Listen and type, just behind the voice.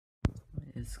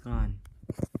It's gone.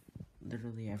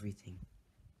 Literally everything.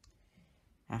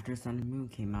 After Sun and Moon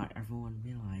came out, everyone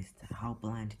realized how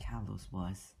bland Kalos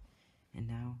was. And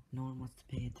now, no one wants to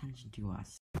pay attention to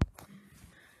us.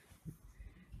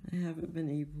 I haven't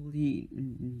been able to eat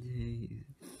in days.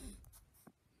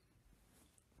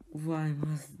 Why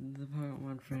must the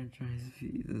Pokemon franchise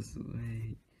be this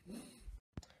way?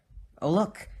 Oh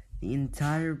look! The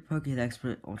entire Pokédex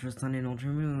for Ultra Sun and Ultra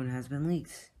Moon has been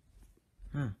leaked.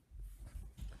 Huh.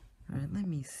 Alright, let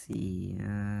me see.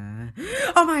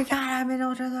 Oh my god, I'm in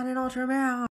Ultra Sun and Ultra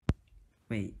Moon!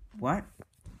 Wait, what?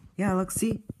 Yeah, look,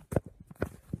 see?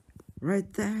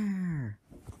 Right there!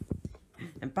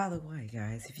 And by the way,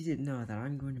 guys, if you didn't know that,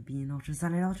 I'm going to be in Ultra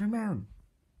Sun and Ultra Moon.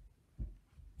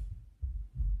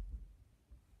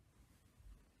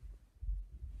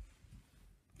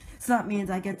 So that means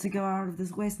I get to go out of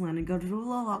this wasteland and go to the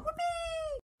Alola.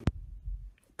 Whoopee!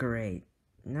 Great.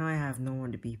 Now I have no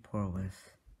one to be poor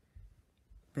with.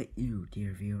 But you,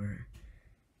 dear viewer,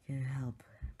 can help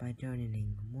by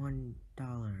donating $1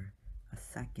 a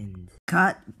second.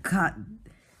 Cut.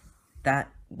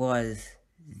 That was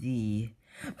the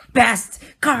best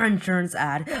car insurance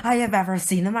ad I have ever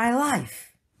seen in my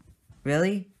life.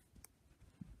 Really?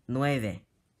 Nueve.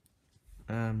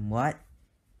 What?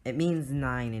 It means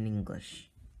 9 in English.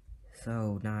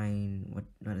 So 9, what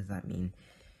does that mean?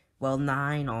 Well,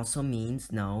 9 also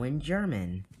means no in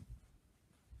German.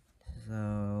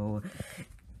 So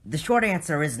the short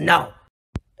answer is no.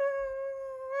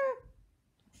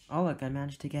 Oh look, I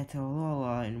managed to get to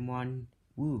Alola in one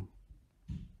woo.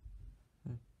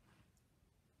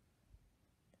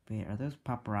 Wait, are those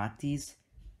paparazzis?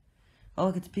 Oh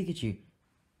look, it's Pikachu.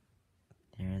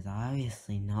 There is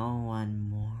obviously no one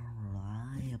more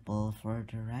reliable for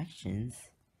directions.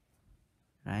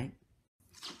 Right?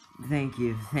 Thank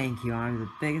you. I'm the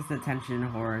biggest attention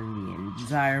whore in the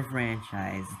entire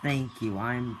franchise. Thank you.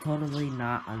 I'm totally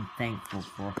not unthankful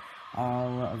for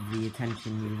all of the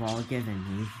attention you've all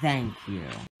given me. Thank you.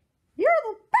 You're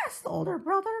the best, older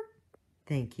brother.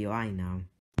 Thank you, I know.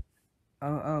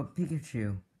 Oh,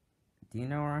 Pikachu. Do you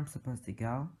know where I'm supposed to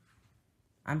go?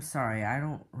 I'm sorry, I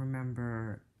don't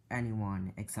remember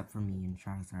anyone except for me and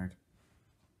Charizard.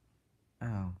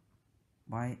 Oh.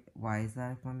 Why is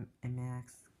that if I'm a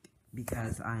Max?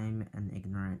 Because I'm an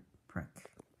ignorant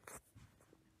prick.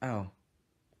 Oh.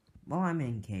 Well, I'm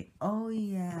in Kate. Oh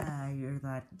yeah, you're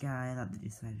that guy that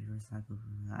decided to recycle.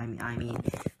 I mean,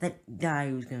 that guy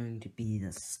who's going to be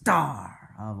the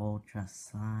star of Ultra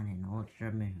Sun and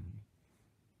Ultra Moon.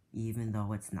 Even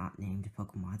though it's not named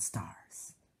Pokemon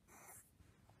Stars.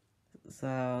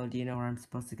 So, do you know where I'm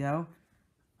supposed to go?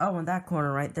 Oh, in that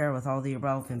corner right there with all the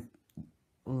irrelevant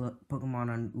Pokemon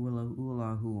on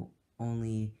Ula who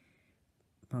only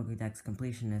Pokédex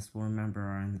completionists will remember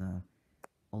are in the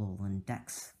Alolan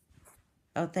Dex.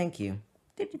 Oh, thank you.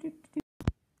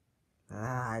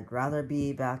 I'd rather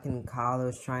be back in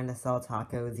college trying to sell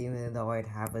tacos even though I'd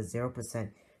have a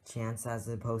 0% chance as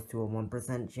opposed to a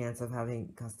 1% chance of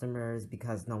having customers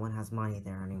because no one has money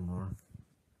there anymore.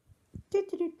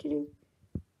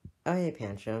 Oh, hey,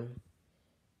 Pancham.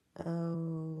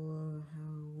 Oh,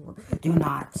 do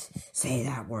not say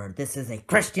that word. This is a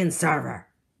Christian server.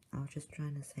 I was just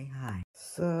trying to say hi.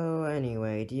 So,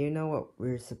 anyway, do you know what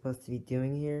we're supposed to be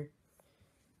doing here?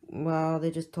 Well, they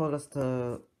just told us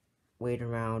to wait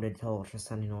around until Ultra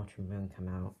Sun and Ultra Moon come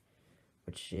out,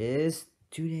 which is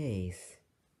 2 days.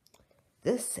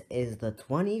 This is the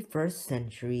 21st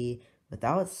century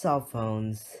without cell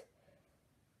phones.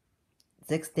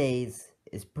 6 days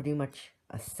is pretty much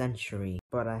a century.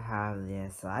 But I have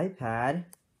this iPad.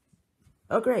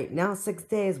 Oh great, now 6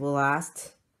 days will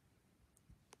last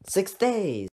 6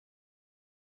 days.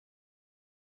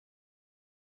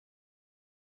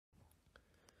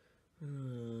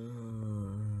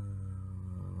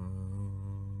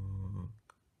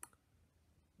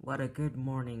 What a good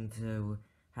morning to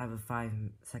have a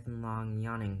 5-second long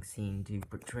yawning scene to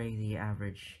portray the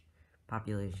average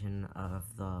population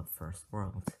of the first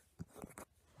world.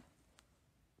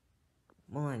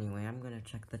 Well, anyway, I'm gonna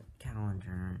check the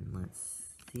calendar and let's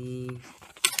see.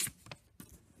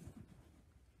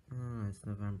 Oh, it's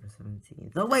November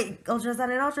 17th. Oh, wait! Ultra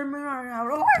Sun and Ultra Moon are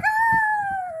out! Oh my god!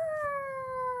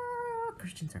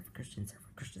 Christian server.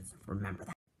 Remember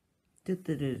that.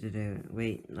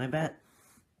 Wait, I bet.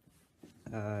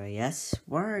 Yes?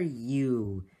 Why are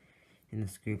you in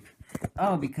this group?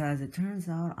 Oh, because it turns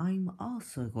out I'm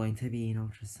also going to be in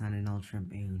Ultra Sun and Ultra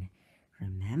Moon.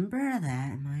 Remember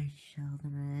that, my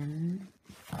children?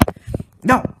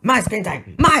 No! My screen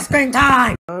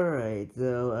time! Alright,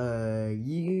 so,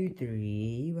 you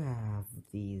three, you have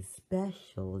the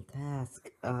special task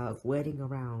of waiting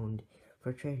around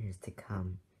for trainers to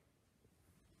come.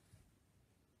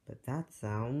 But that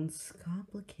sounds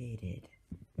complicated.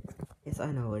 Yes,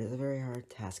 I know, it is a very hard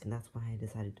task, and that's why I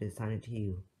decided to assign it to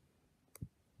you.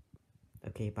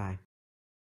 Okay, bye.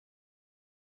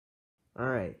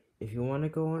 Alright, if you want to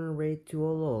go on a raid to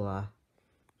Alola,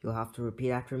 you'll have to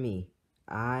repeat after me.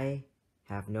 I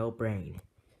have no brain.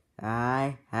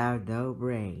 I have no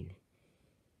brain.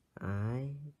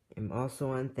 I am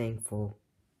also unthankful.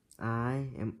 I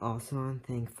am also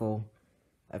unthankful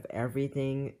of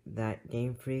everything that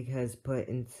Game Freak has put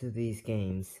into these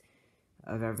games.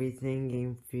 Of everything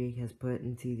Game Freak has put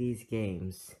into these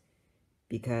games.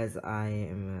 Because I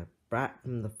am a brat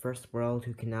from the first world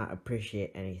who cannot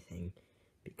appreciate anything.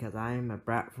 Because I am a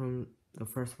brat from the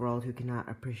first world who cannot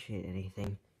appreciate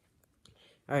anything.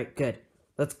 Alright, good.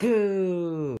 Let's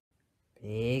go!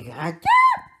 Pikachu!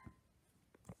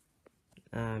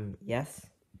 Yes?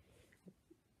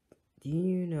 Do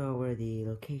you know where the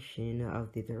location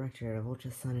of the director of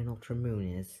Ultra Sun and Ultra Moon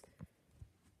is?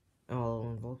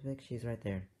 Oh, Volvic, she's right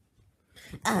there.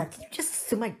 Can you just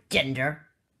assume my gender?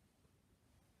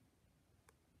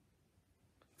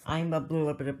 I'm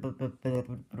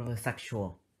a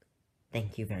sexual.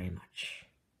 Thank you very much.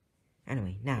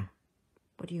 Anyway, now,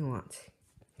 what do you want?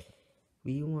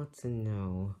 We want to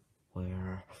know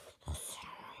where...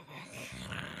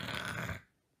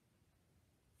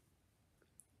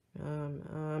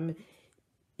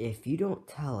 If you don't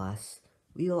tell us,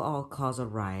 we'll all cause a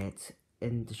riot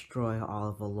and destroy all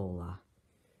of Alola.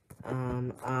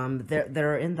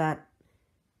 They're in that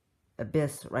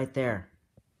abyss right there.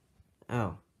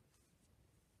 Oh.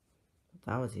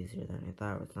 That was easier than I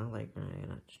thought. It's not like we're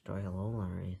gonna destroy Alola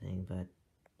or anything, but...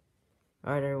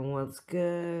 Alright, everyone, let's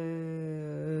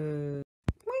go!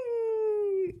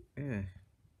 Whee!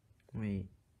 Wait,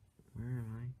 where am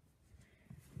I?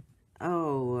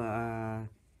 Oh,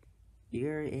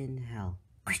 you're in hell.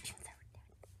 Questions every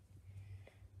day.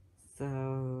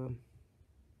 So...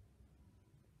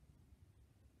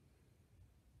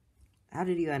 How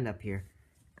did you end up here?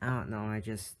 I don't know, I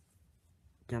just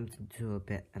jumped into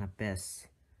an abyss.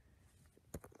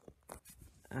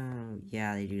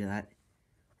 Yeah, they do that.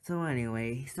 So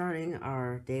anyway, starting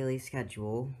our daily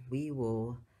schedule, we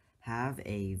will have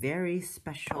a very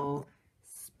special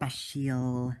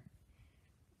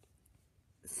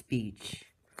speech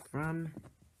from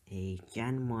a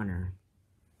Gen 1er.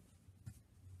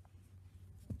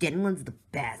 Gen 1's the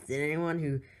best, and anyone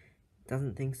who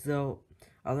doesn't think so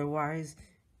otherwise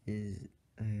is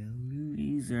a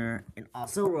loser. And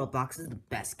also, Roblox is the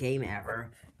best game ever.